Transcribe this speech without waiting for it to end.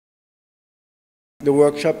The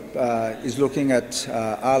workshop is looking at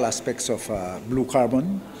all aspects of blue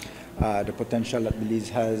carbon, the potential that Belize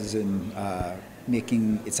has in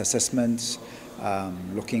making its assessments,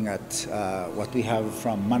 looking at what we have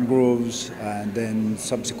from mangroves, and then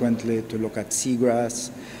subsequently to look at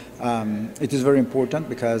seagrass. It is very important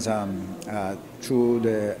because through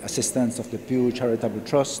the assistance of the Pew Charitable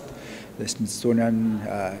Trust, the Smithsonian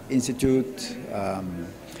Institute,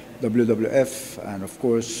 WWF, and of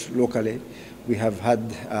course locally, we have had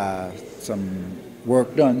some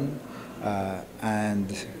work done,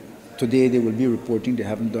 and today they will be reporting. They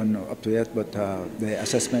haven't done up to yet, but the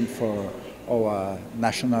assessment for our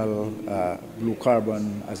national blue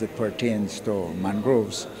carbon as it pertains to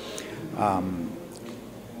mangroves. A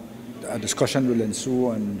discussion will ensue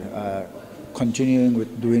on continuing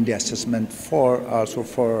with doing the assessment also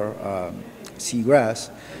for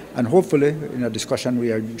seagrass, and hopefully in a discussion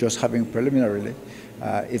we are just having preliminarily,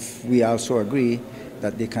 if we also agree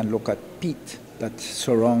that they can look at peat that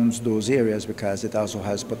surrounds those areas because it also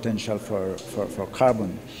has potential for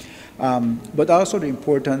carbon. But also the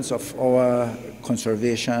importance of our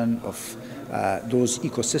conservation of those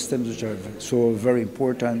ecosystems which are so very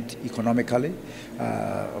important economically.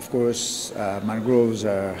 Of course, mangroves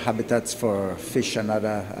are habitats for fish and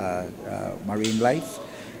other marine life.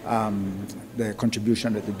 The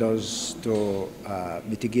contribution that it does to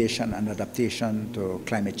mitigation and adaptation to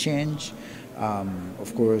climate change.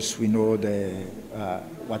 Of course, we know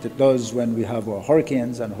what it does when we have our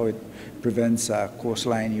hurricanes and how it prevents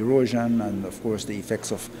coastline erosion and, of course, the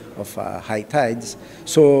effects of high tides.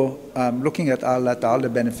 So looking at all that, all the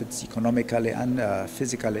benefits economically and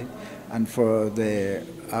physically, and for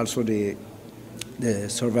also the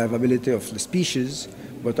survivability of the species,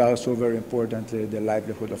 but also very importantly the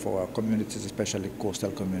livelihood of our communities, especially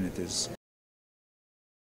coastal communities.